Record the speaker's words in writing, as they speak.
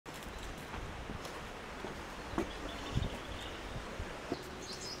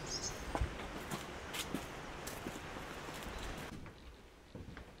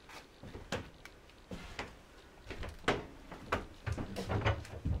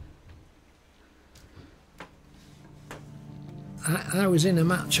I was in a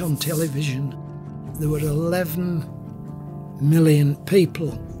match on television. There were 11 million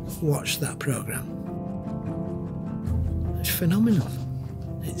people who watched that programme. It's phenomenal.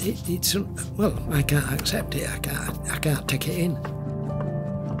 It's well, I can't accept it. I can't take it in.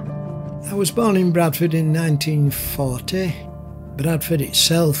 I was born in Bradford in 1940. Bradford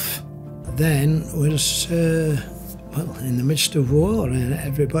itself then was well, in the midst of war, and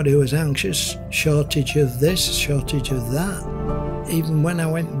everybody was anxious. Shortage of this, shortage of that. Even when I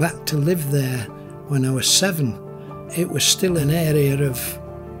went back to live there when I was 7, it was still an area of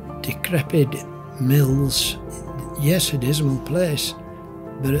decrepit mills. Yes, a dismal place,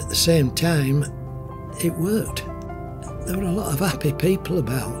 but at the same time, it worked. There were a lot of happy people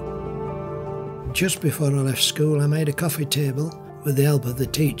about. Just before I left school, I made a coffee table with the help of the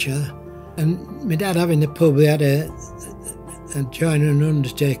teacher. And my dad having the pub, we had a joiner and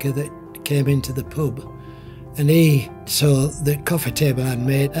undertaker that came into the pub, and he saw the coffee table I'd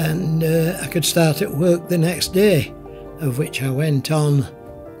made, and I could start at work the next day, of which I went on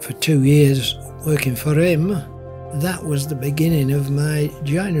for 2 years working for him. That was the beginning of my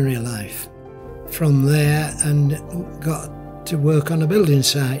joinery life. From there, and got to work on a building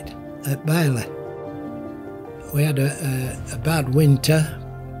site at Bailey. We had a bad winter,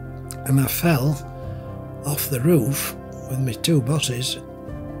 and I fell off the roof with my 2 bosses.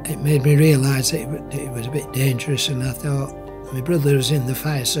 It made me realise that it was a bit dangerous, and I thought, my brother was in the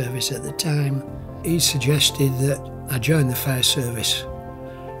fire service at the time. He suggested that I join the fire service.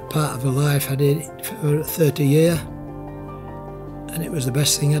 Part of a life, I did it for 30 years, and it was the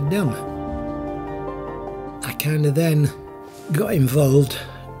best thing I'd done. I kind of then got involved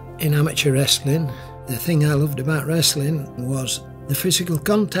in amateur wrestling. The thing I loved about wrestling was the physical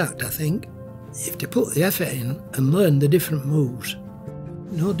contact, I think. You have to put the effort in and learn the different moves.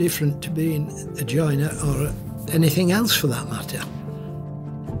 No different to being a joiner or anything else for that matter.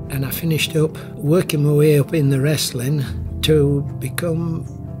 And I finished up working my way up in the wrestling to become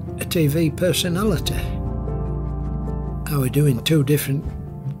a TV personality. I was doing 2 different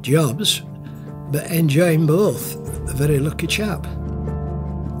jobs, but enjoying both. A very lucky chap.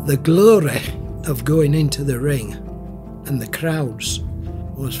 The glory of going into the ring and the crowds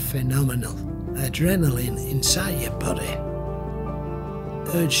was phenomenal. Adrenaline inside your body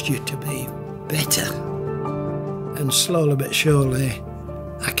urged you to be better. And slowly but surely,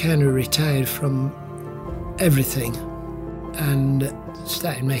 I kind of retired from everything and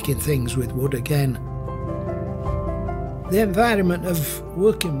started making things with wood again. The environment of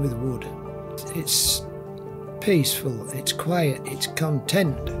working with wood, it's peaceful, it's quiet, it's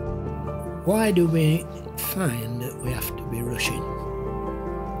content. Why do we find that we have to be rushing?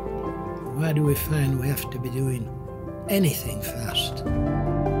 Why do we find we have to be doing anything fast?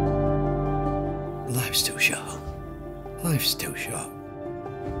 Life's too short. Life's too short.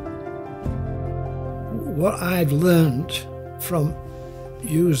 What I've learnt from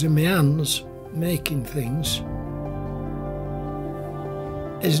using my hands, making things,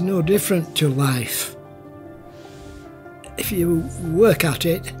 is no different to life. If you work at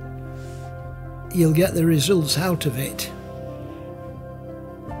it, you'll get the results out of it.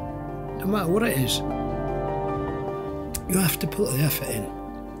 No matter what it is. You have to put the effort in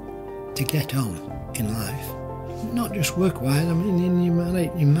to get on in life. Not just work-wise, I mean in your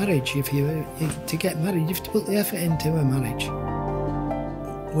marriage, to get married, you have to put the effort into a marriage.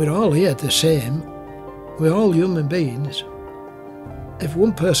 We're all here the same. We're all human beings. If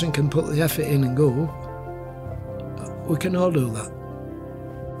one person can put the effort in and go, we can all do that.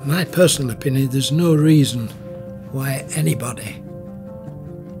 My personal opinion, there's no reason why anybody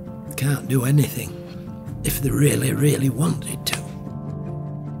can't do anything if they really, really wanted to.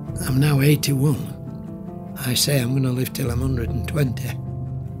 I'm now 81. I say I'm going to live till I'm 120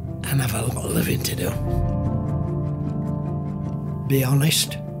 and have a lot of living to do. Be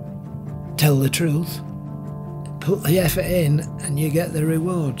honest, tell the truth, put the effort in and you get the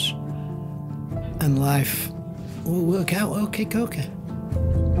rewards. And life will work out okay.